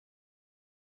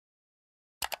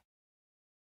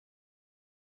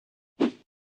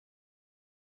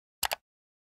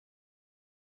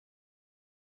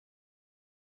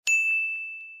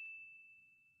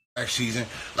season.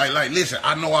 Like, listen,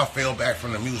 I know I fell back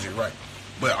from the music, right?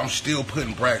 But I'm still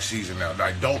putting Brack season out.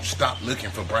 Like, don't stop looking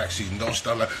for Brack season. Don't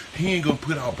stop. Like, he ain't gonna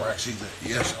put out Brack season.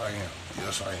 Yes, I am.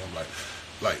 Yes, I am.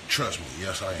 Like, trust me.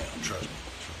 Yes, I am. Trust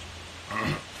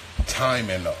me.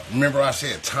 Timing, though. Remember I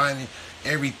said timing.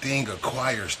 Everything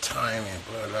acquires timing,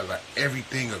 bro. Like,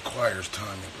 everything acquires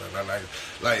timing, bro.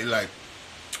 Like.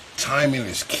 Timing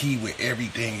is key with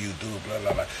everything you do, blah,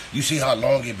 blah, blah. You see how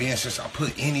long it been since I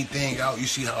put anything out? You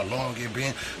see how long it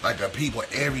been? Like, the people,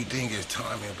 everything is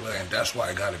timing, blah, and that's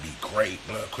why it gotta be great,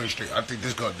 blah. Quick Street. I think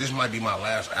this might be my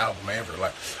last album ever.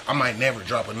 Like, I might never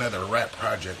drop another rap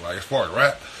project. Like, as far as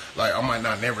rap, like, I might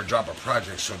not never drop a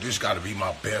project, so this gotta be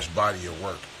my best body of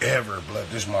work ever, blah.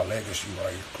 This is my legacy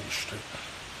right here, Quick Street.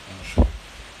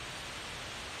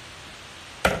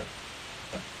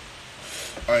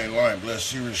 I ain't lying, blood.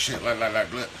 Serious shit, like,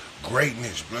 blood.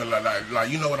 Greatness, blood. Like,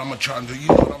 you know what I'm gonna try to do. You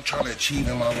know what I'm trying to achieve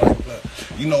in my life, blood.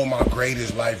 You know what my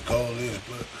greatest life goal is,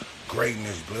 blood.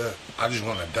 Greatness, blood. I just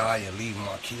want to die and leave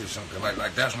my kids something.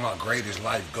 Like that's my greatest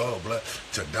life goal, blood.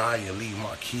 To die and leave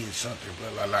my kids something,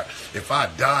 blood. Like, if I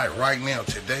die right now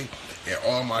today and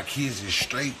all my kids is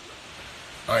straight,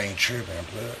 I ain't tripping,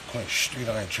 blood. Quick Street,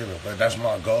 I ain't tripping, blood. That's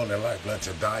my goal in life, blood,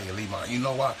 to die and leave my... You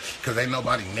know why? Because ain't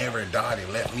nobody never died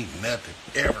and left me nothing,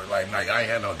 ever. Like I ain't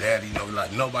had no daddy, you know,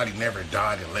 like, nobody never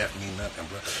died and left me nothing,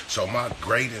 blood. So my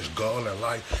greatest goal in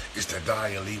life is to die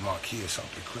and leave my kids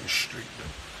something. Quick Street, blood.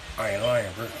 I ain't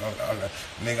lying, bro.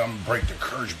 Nigga, I'm gonna break the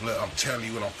curse, blood. I'm telling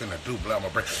you what I'm finna do, blood. I'm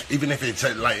gonna break... Even if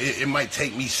it might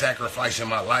take me sacrificing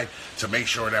my life to make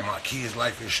sure that my kids'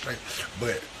 life is straight,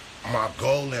 but... My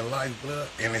goal in life, blood,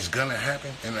 and it's gonna happen,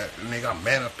 and nigga, I'm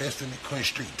manifesting it, Queen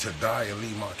Street, to die and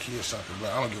leave my kids something,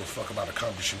 blood. I don't give a fuck about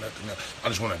accomplishing nothing else. I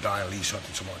just want to die and leave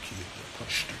something to my kids, blood. Queen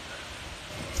Street.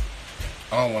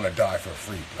 I don't want to die for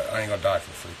free, blood. I ain't gonna die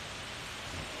for free.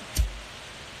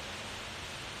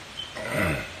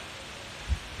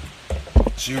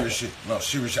 Serious shit. No,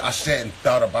 serious shit. I sat and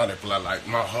thought about it for like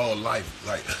my whole life.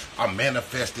 Like, I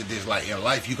manifested this. Like, in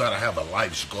life, you gotta have a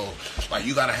life's goal. Like,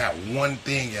 you gotta have one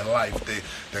thing in life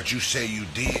that you say you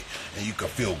did and you can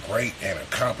feel great and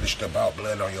accomplished about,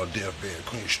 blood, on your deathbed.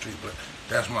 Queen Street, blood.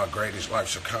 That's my greatest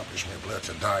life's accomplishment, blood,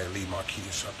 to die and leave my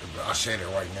kids something, blood. I said it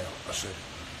right now. I said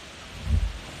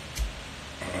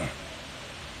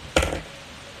it.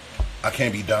 I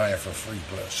can't be dying for free,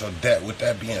 blood. So with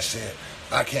that being said,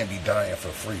 I can't be dying for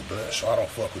free, blood. So I don't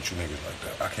fuck with you niggas like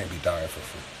that. I can't be dying for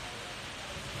free.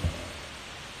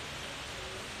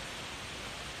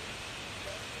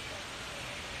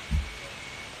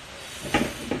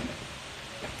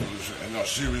 No,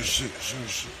 serious shit,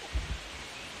 serious shit.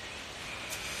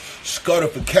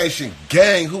 Scodification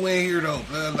gang, who in here though,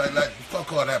 blood? Like,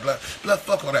 fuck all that, blood. Blood,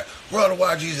 fuck all that. Where all the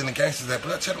YGs and the gangsters at,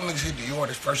 blood? Tell them niggas hit the yard,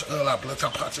 this first lot, blood.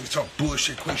 Talk politics, talk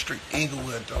bullshit, Queen Street,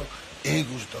 Inglewood, though.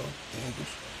 Ingles.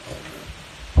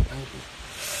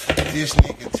 This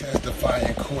nigga testify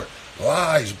in court.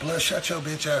 Lies, blood. Shut your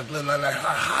bitch ass, blood. Like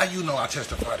how you know I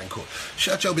testified in court?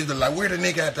 Shut your bitch. Like, where the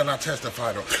nigga at that I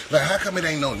testified on? Like, how come it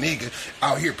ain't no nigga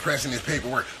out here pressing his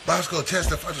paperwork? Bosco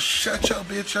testified. Shut your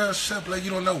bitch ass up, blood.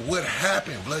 You don't know what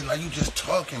happened, blood. Like, you just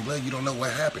talking, blood. You don't know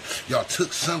what happened. Y'all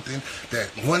took something that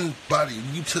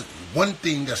you took one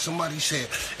thing that somebody said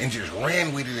and just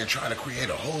ran with it and tried to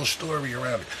create a whole story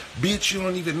around it. Bitch, you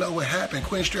don't even know what happened.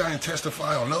 Queen Street, I didn't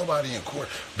testify on nobody in court.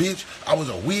 Bitch, I was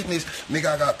a witness.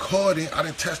 Nigga, I got caught in. I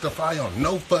didn't testify on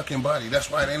no fucking body.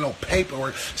 That's why there ain't no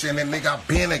paperwork saying that nigga, I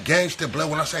been a gangster, blood.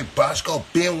 When I say Bosco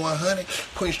been 100,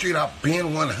 Queen Street, I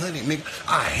been 100, nigga.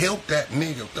 I helped that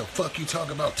nigga. What the fuck you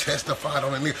talking about? Testified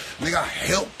on that nigga. Nigga, I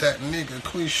helped that nigga.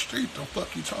 Queen Street, the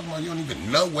fuck you talking about? You don't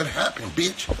even know what happened,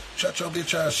 bitch. Shut your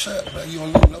bitch ass up, blood. You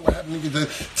don't even know what happened. Nigga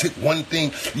just took one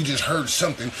thing. You just heard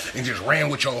something and just ran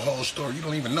with your whole story. You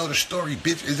don't even know the story,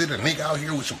 bitch. Is it a nigga out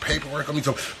here with some paperwork? I mean,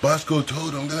 some Bosco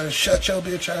told him, shut your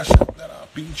bitch ass up, that I'll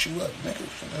beat you up,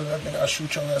 nigga. I'll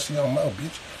shoot your ass in your mouth,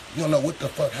 bitch. You don't know what the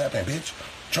fuck happened, bitch.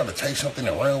 Trying to take something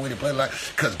and run with it, blood, like,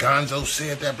 cause Gonzo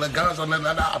said that, blood. Gonzo,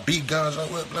 I'll beat Gonzo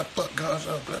up, blood. Fuck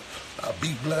Gonzo, blood. I'll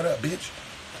beat blood up, bitch.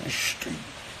 In the street.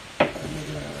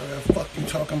 Nigga, the fuck you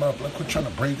talking about, blood? Quit trying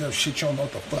to bring up shit you don't know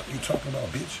what the fuck you talking about,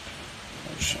 bitch.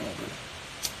 Shit, blood.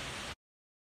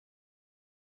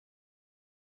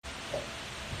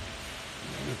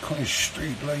 Queen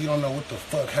Street, blood, you don't know what the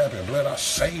fuck happened, blood. I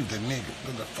saved the nigga.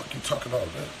 What the fuck you talking about,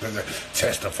 blood?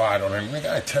 Testified on him, nigga.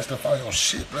 I ain't testified on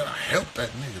shit, blood. I helped that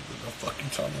nigga. What the fuck you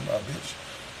talking about, bitch?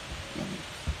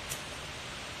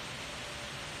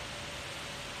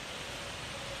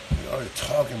 You already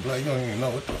talking, blood. You don't even know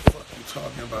what the fuck you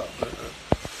talking about, blood.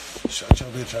 Shut your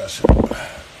bitch ass up,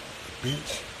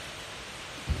 bitch.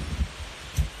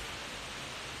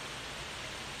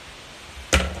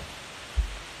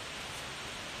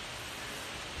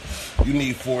 You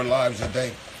need 4 lives a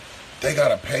day. They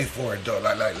gotta pay for it though.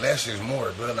 Like less is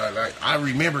more, bro. Like I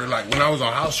remember, like when I was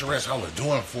on house arrest, I was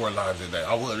doing 4 lives a day.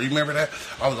 I would remember that.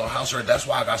 I was on house arrest. That's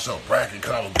why I got so bracket,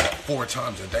 cause I was going 4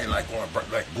 times a day, like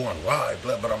going live,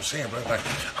 blood. But I'm saying, bro, like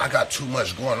I got too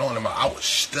much going on in my. I was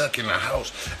stuck in the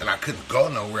house and I couldn't go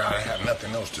nowhere. I had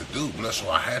nothing else to do, blood. So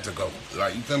I had to go.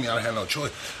 Like you feel me? I had no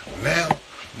choice. Now.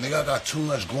 Nigga, I got too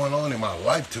much going on in my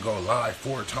life to go live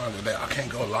 4 times a day. I can't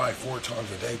go live 4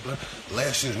 times a day, but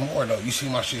less is more, though. You see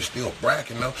my shit still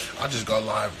bracking, though. I just go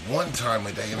live 1 time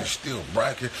a day, and it's still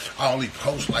bracking. I only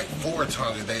post, like, 4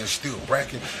 times a day, it's still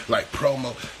bracking. Like,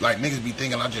 promo. Like, niggas be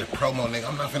thinking I just promo, nigga.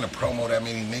 I'm not finna promo that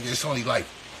many niggas. It's only, like,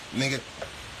 nigga...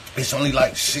 It's only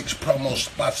like 6 promo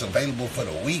spots available for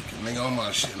the week, nigga, on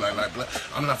my shit. Like, blood,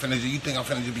 I'm not finna, you think I'm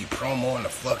finna just be promoing the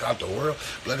fuck out the world?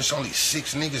 Blood, it's only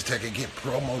 6 niggas that can get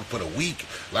promoted for the week.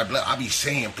 Like, blood, I be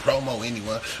saying promo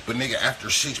anyone, but nigga, after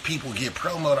 6 people get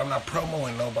promoted, I'm not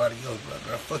promoting nobody else,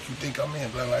 blood. Fuck you think I'm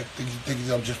in, blood? Like, think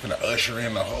I'm just finna usher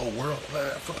in the whole world?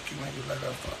 Blood, fuck you, nigga, like,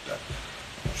 fuck that.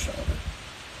 What's up, man?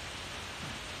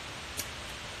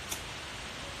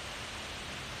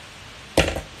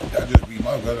 That just be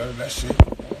my brother. That's it.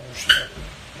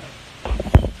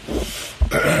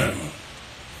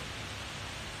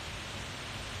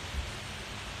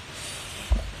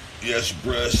 Yes,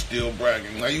 bruh, still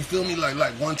bragging. Like you feel me?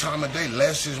 Like 1 time a day,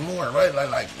 less is more, right?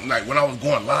 Like when I was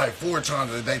going live 4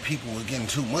 times a day, people was getting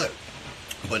too much.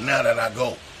 But now that I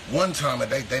go 1 time a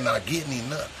day, they not getting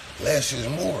enough. Less is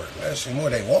more. Less is more.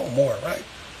 They want more, right?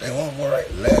 They want more,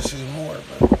 right? Less is more,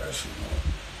 bro. Less is more.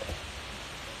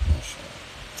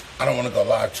 I don't want to go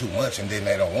live too much and then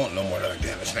they don't want no more. Like,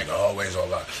 damn, this nigga always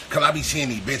on live. Cause I be seeing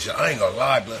these bitches, I ain't gonna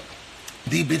lie, but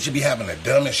these bitches be having the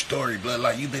dumbest story, blood.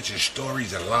 Like, you bitches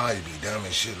stories and lies be dumb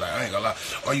and shit. Like, I ain't gonna lie.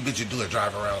 All you bitches do is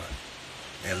drive around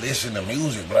and listen to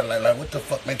music, blood. Like what the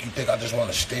fuck make you think I just want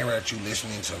to stare at you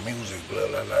listening to music, blood?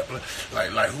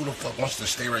 Like, who the fuck wants to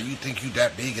stare at you? Think you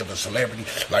that big of a celebrity?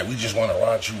 Like, we just want to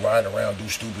watch you ride around, do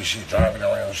stupid shit, driving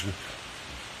around shit.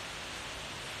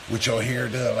 With your hair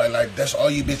done, like that's all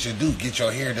you bitches do. Get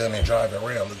your hair done and drive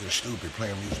around looking stupid,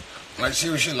 playing music. Like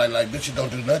serious shit, like bitches don't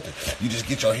do nothing. You just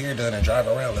get your hair done and drive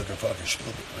around looking fucking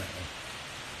stupid.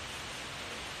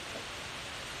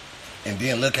 And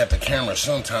then look at the camera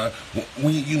sometime.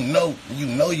 You know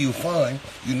you fine.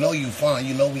 You know you fine.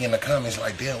 You know we in the comments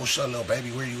like, damn, what's up, little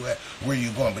baby? Where you at? Where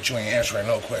you going? But you ain't answering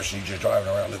no question. You just driving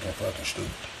around looking fucking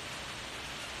stupid.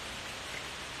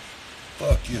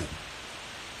 Fuck you.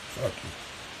 Fuck you.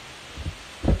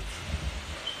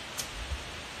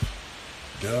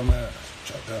 Dumbass.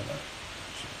 Shut dumbass.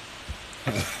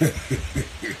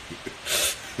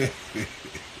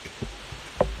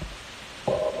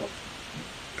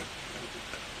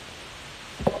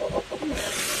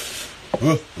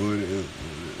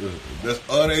 That's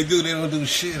all they do. They don't do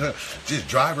shit. Huh? Just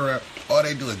drive around. All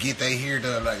they do is get their hair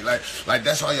done. Like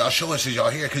that's all y'all show us is y'all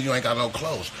hair because you ain't got no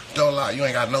clothes. Don't lie. You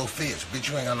ain't got no fits. Bitch,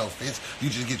 you ain't got no fits. You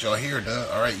just get your hair done.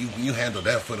 All right. You handle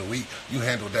that for the week. You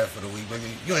handle that for the week. But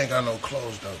you ain't got no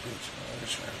clothes though, bitch.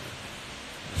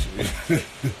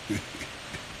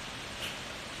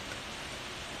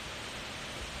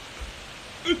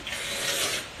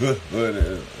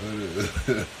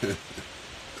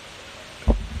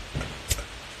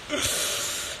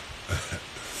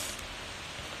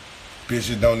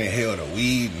 Bitches don't inhale the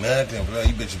weed, nothing, bro.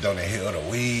 You bitches don't inhale the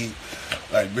weed.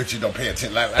 Like, bitches don't pay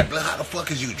attention. Like, bro, how the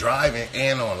fuck is you driving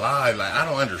and on live? Like, I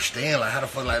don't understand. Like, how the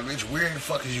fuck, like, bitch, where the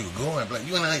fuck is you going? Like,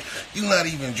 you not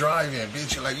even driving,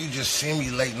 bitch. Like, you just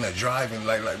simulating the driving.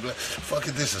 Like, bro, fuck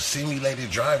is this, a simulated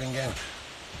driving game?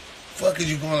 Fuck is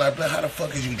you going, like, bro, how the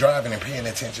fuck is you driving and paying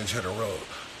attention to the road?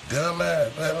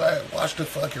 Dumbass, bro. Like, watch the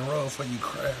fucking road before you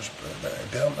crash, bro.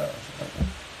 Like, dumbass.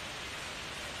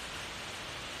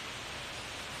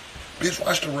 Bitch,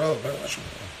 watch the road, bro. Watch the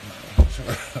road.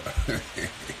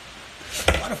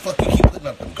 Why the fuck you keep putting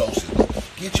up them ghosts?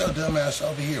 Get your dumb ass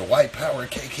over here. White Power,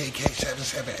 KKK,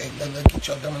 778. Look, get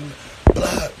your dumb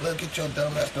blood. Get your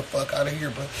dumb ass the fuck out of here,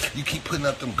 bro. You keep putting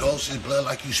up them ghosts, blood,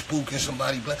 like you spooking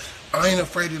somebody, blood. I ain't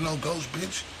afraid of no ghosts,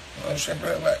 bitch. You know what I'm saying,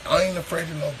 bro? Like, I ain't afraid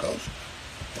of no ghosts.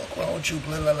 Fuck wrong with you,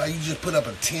 blood? Like, you just put up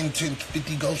a 10,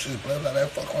 50 ghosts, blood. Like,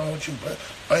 fuck wrong with you, blood?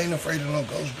 I ain't afraid of no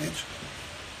ghosts, bitch.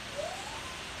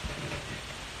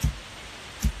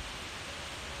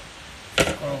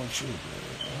 Wrong with you,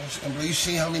 bro? You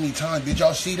see how many times? Did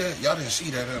y'all see that? Y'all didn't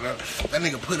see that. That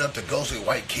nigga put up the ghost at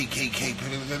white KKK.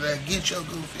 Get your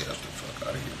goofy ass the fuck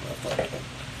out of here, bro. Fuck you.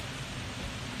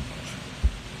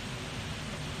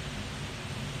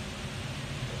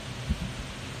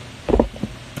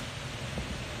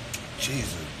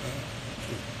 Jesus,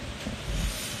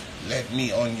 Let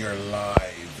me on your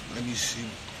live. Let me see.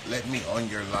 Let me on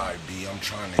your live, B. I'm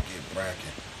trying to get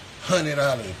bracket. $100,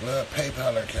 blood,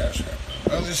 PayPal or Cash App.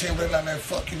 I'm just saying, blood, like that.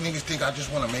 Fuck you niggas think I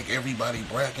just want to make everybody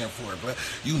bragging for it, blood.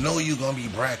 You know you gonna be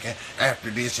bragging after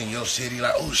this in your city.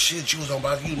 Like, oh shit, you was on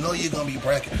boss. You know you gonna be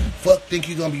bragging. Fuck, think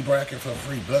you gonna be bragging for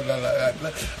free, blood,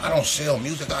 blood. I don't sell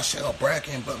music, I sell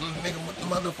bragging, but nigga, what the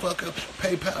motherfucker,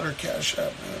 PayPal or Cash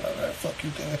App, blood. Fuck you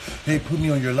think? Hey, put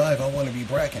me on your live. I want to be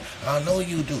bragging. I know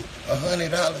you do. $100,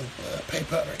 blood,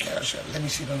 PayPal or Cash App. Let me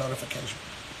see the notification.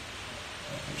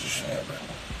 I'm just saying, bro.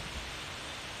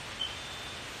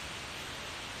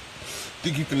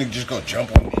 Think you finna just go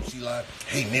jump on Nipsey live?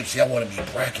 Hey Nipsey, I wanna be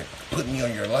bragging. Put me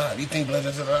on your live. You think blood?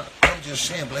 I'm just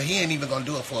saying, blood. He ain't even gonna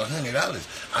do it for $100.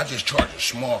 I just charge a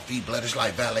small fee, blood. It's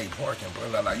like valet parking,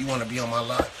 blood. Like, you wanna be on my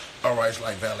live? All right, it's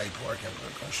like valet parking,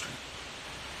 blood. Go straight.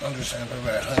 I'm just saying,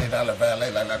 blood. $100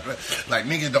 valet, like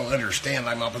niggas don't understand,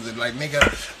 like my position. Like nigga,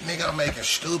 I'm making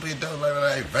stupid though.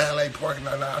 Like valet parking.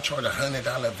 I charge $100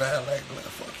 valet, blood.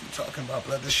 Fuck you talking about,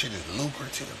 blood? This shit is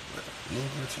lucrative, blood.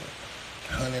 Lucrative.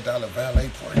 $100 valet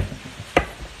parking.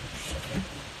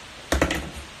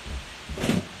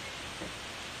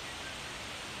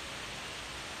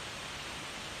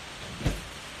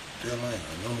 Still ain't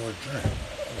got no more drink.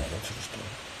 I gotta go to the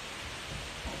store.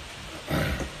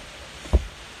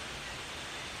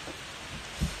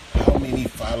 How many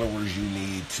followers you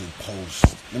need to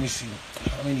post? Let me see.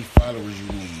 How many followers you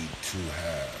need to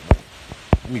have?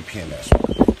 Let me pin that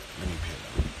one. Let me pin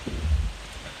that.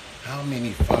 How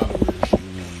many followers you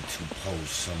need to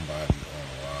post somebody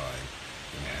online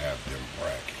and have them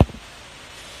bracket?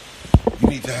 You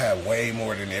need to have way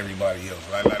more than everybody else.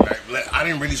 Like I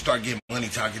didn't really start getting money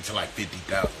till I get to like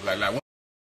 50,000.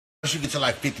 Once you get to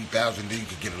like 50,000, then you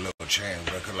can get a little change,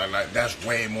 bro. Cause like that's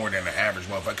way more than the average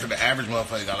motherfucker. Cause the average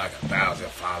motherfucker got like 1,000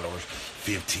 followers,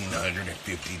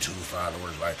 1,552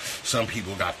 followers. Like some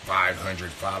people got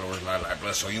 500 followers. Like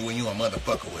so when you a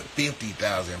motherfucker with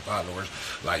 50,000 followers,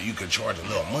 like you can charge a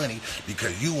little money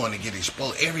because you want to get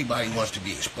exposed. Everybody wants to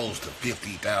be exposed to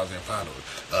 50,000 followers,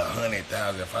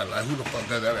 100,000 followers. Like who the fuck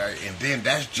does that? And then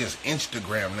that's just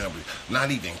Instagram numbers, not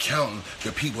even counting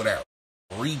the people that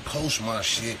repost my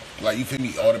shit. Like, you feel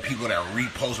me? All the people that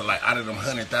repost, like out of them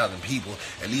 100,000 people,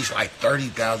 at least like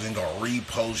 30,000 gonna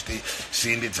repost it,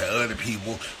 send it to other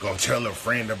people, gonna tell a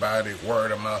friend about it,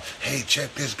 word of mouth. Hey,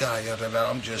 check this guy out.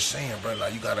 I'm just saying, bro,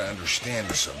 like you gotta understand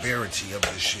the severity of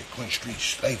this shit. Queen Street,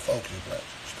 stay focused, bro.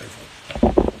 Stay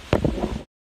focused.